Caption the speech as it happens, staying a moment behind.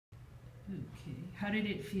Okay. How did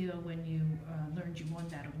it feel when you learned you won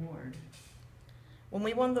that award? When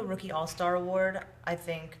we won the Rookie All-Star Award, I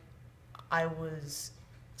think I was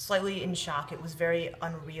slightly in shock. It was very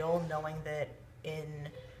unreal knowing that in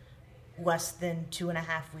less than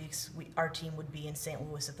 2.5 weeks, our team would be in St.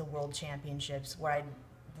 Louis at the World Championships, where I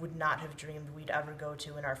would not have dreamed we'd ever go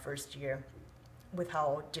to in our first year, with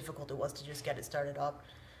how difficult it was to just get it started up.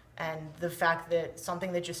 And the fact that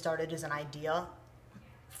something that just started as an idea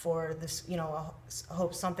for this,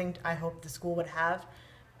 something I hope the school would have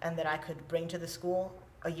and that I could bring to the school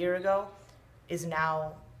a year ago is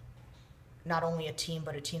now not only a team,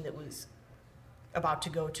 but a team that was about to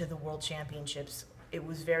go to the World Championships. It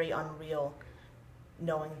was very unreal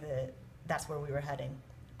knowing that that's where we were heading,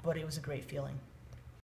 but it was a great feeling.